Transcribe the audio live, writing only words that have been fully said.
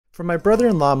For my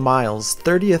brother-in-law Miles'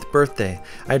 30th birthday,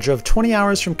 I drove 20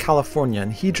 hours from California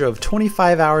and he drove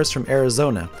 25 hours from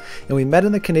Arizona, and we met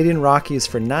in the Canadian Rockies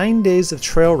for 9 days of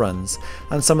trail runs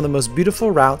on some of the most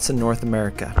beautiful routes in North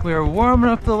America. We are warming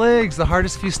up the legs. The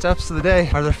hardest few steps of the day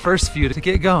are the first few to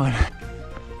get going.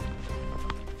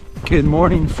 Good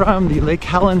morning from the Lake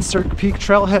Helen Cirque Peak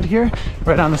trailhead here,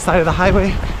 right on the side of the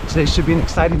highway. Today should be an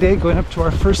exciting day, going up to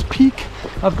our first peak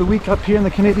of the week up here in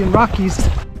the Canadian Rockies.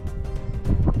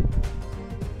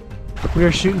 We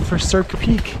are shooting for Cirque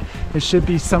Peak. It should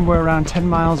be somewhere around 10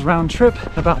 miles round trip,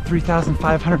 about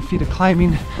 3,500 feet of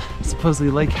climbing.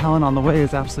 Supposedly Lake Helen on the way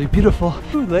is absolutely beautiful.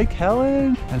 Ooh, Lake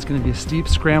Helen! And it's gonna be a steep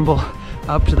scramble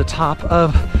up to the top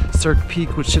of Cirque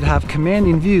Peak, which should have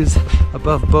commanding views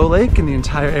above Bow Lake and the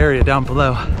entire area down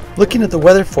below. Looking at the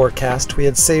weather forecast, we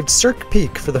had saved Cirque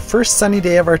Peak for the first sunny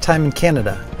day of our time in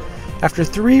Canada. After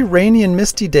 3 rainy and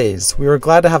misty days, we were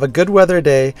glad to have a good weather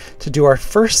day to do our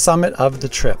first summit of the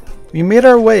trip. We made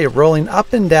our way rolling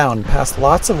up and down past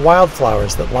lots of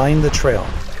wildflowers that lined the trail.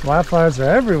 Wildflowers are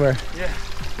everywhere. Yeah.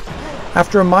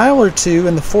 After a mile or two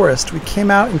in the forest, we came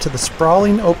out into the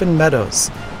sprawling open meadows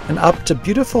and up to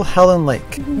beautiful Helen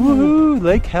Lake. Woohoo!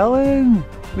 Lake Helen!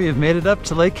 We have made it up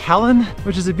to Lake Helen,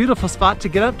 which is a beautiful spot to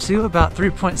get up to, about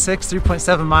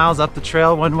 3.7 miles up the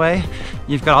trail one way.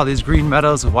 You've got all these green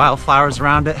meadows with wildflowers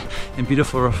around it and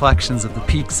beautiful reflections of the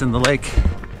peaks in the lake.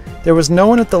 There was no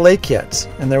one at the lake yet,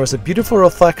 and there was a beautiful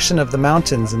reflection of the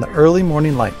mountains in the early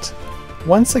morning light.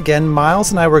 Once again, Miles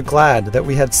and I were glad that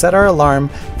we had set our alarm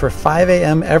for 5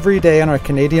 a.m. every day on our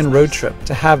Canadian road trip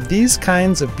to have these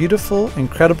kinds of beautiful,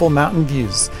 incredible mountain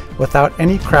views without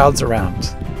any crowds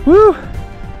around. Woo!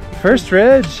 First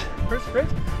ridge! First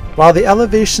ridge! While the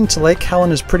elevation to Lake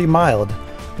Helen is pretty mild,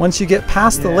 once you get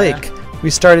past the lake, we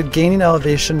started gaining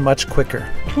elevation much quicker.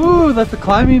 Woo, let the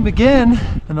climbing begin.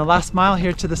 And the last mile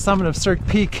here to the summit of Cirque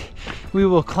Peak, we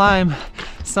will climb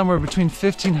somewhere between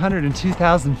 1,500 and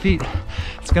 2,000 feet.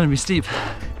 It's gonna be steep.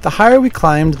 The higher we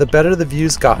climbed, the better the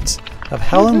views got of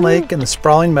Helen Lake and the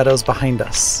sprawling meadows behind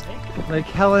us. Lake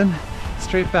Helen,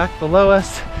 straight back below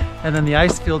us, and then the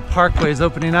Icefields Parkway is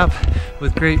opening up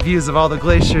with great views of all the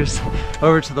glaciers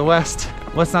over to the west.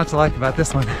 What's not to like about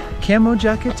this one? Camo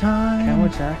jacket time. Camo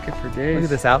jacket for days. Look at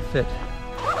this outfit.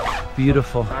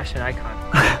 Beautiful. Fashion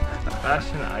icon.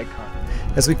 Fashion icon.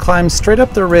 As we climbed straight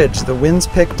up the ridge, the winds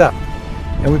picked up,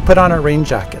 and we put on our rain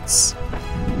jackets.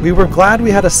 We were glad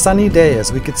we had a sunny day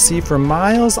as we could see for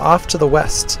miles off to the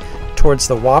west, towards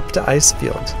the Wapta ice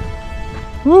field.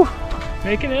 Woo!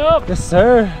 Making it up. Yes,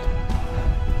 sir.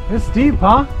 It's steep,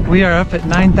 huh? We are up at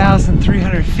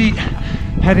 9,300 feet,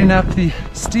 heading up the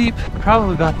steep,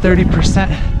 probably about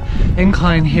 30%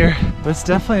 incline here. But it's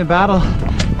definitely a battle,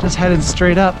 just headed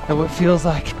straight up at what feels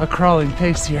like a crawling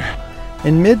pace here.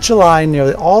 In mid-July,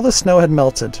 nearly all the snow had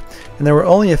melted, and there were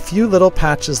only a few little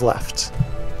patches left.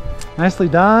 Nicely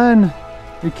done.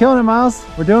 You're killing it, Miles.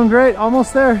 We're doing great,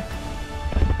 almost there.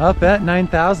 Up at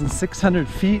 9,600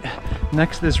 feet,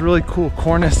 next to this really cool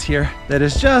cornice here that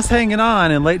is just hanging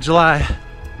on in late July.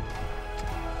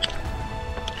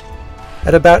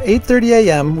 At about 8:30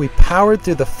 a.m., we powered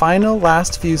through the final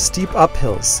last few steep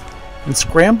uphills and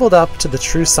scrambled up to the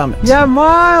true summit. Yeah,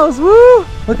 Miles, woo!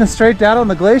 Looking straight down on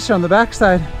the glacier on the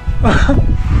backside.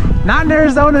 Not in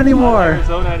Arizona anymore.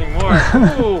 Not in Arizona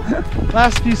anymore.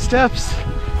 Last few steps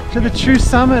to the true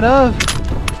summit of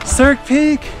Cirque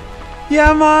Peak.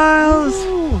 Yeah, Miles!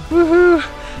 Woohoo!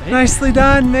 Nicely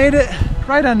done, made it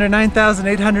right under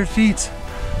 9,800 feet.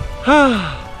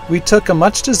 We took a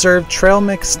much-deserved trail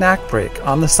mix snack break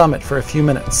on the summit for a few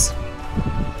minutes.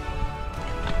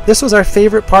 This was our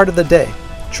favorite part of the day,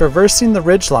 traversing the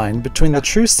ridgeline between the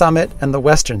true summit and the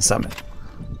western summit.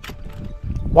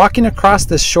 Walking across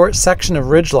this short section of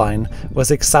ridgeline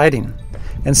was exciting,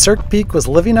 and Cirque Peak was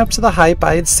living up to the hype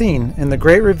I had seen in the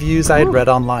great reviews I had read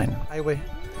online.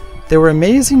 There were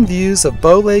amazing views of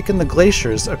Bow Lake and the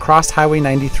glaciers across Highway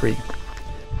 93.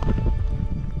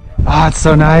 Oh, it's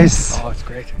so nice. Oh, it's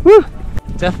great. Woo!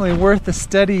 Definitely worth the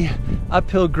steady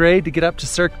uphill grade to get up to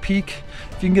Cirque Peak.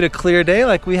 If you can get a clear day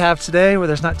like we have today where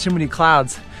there's not too many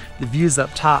clouds, the views up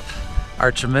top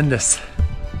are tremendous.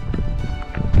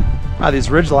 Wow, these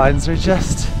ridge lines are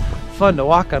just fun to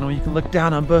walk on when you can look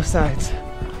down on both sides.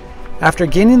 After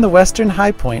gaining the western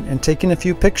high point and taking a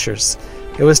few pictures,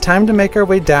 it was time to make our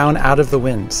way down out of the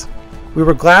wind. We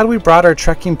were glad we brought our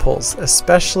trekking poles,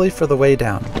 especially for the way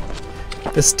down.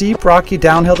 The steep, rocky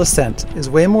downhill descent is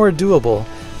way more doable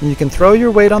when you can throw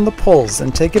your weight on the poles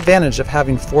and take advantage of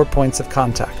having 4 points of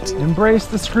contact. Embrace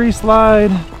the scree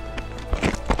slide.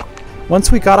 Once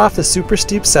we got off the super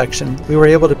steep section, we were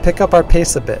able to pick up our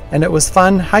pace a bit, and it was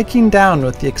fun hiking down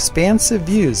with the expansive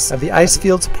views of the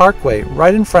Icefields Parkway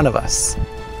right in front of us.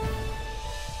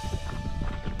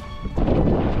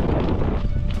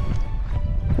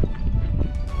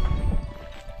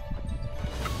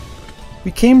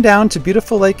 We came down to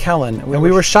beautiful Lake Helen, and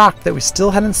we were shocked that we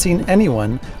still hadn't seen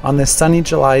anyone on this sunny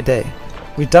July day.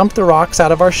 We dumped the rocks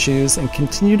out of our shoes and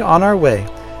continued on our way,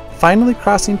 finally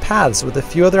crossing paths with a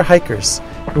few other hikers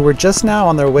who were just now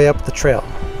on their way up the trail.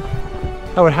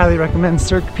 I would highly recommend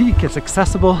Cirque Peak. It's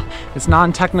accessible, it's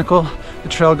non-technical. The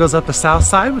trail goes up the south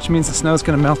side, which means the snow is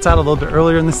going to melt out a little bit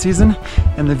earlier in the season,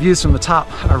 and the views from the top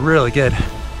are really good.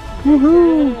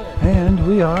 Woohoo! And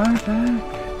we are back.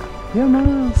 Yeah,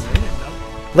 Miles.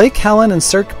 Lake Helen and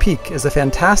Cirque Peak is a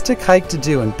fantastic hike to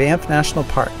do in Banff National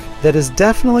Park that is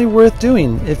definitely worth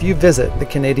doing if you visit the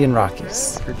Canadian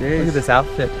Rockies. For days. Look at this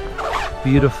outfit.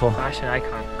 Beautiful. Fashion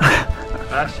icon.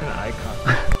 Fashion icon.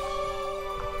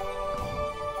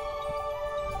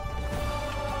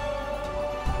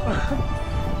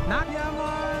 Not yet.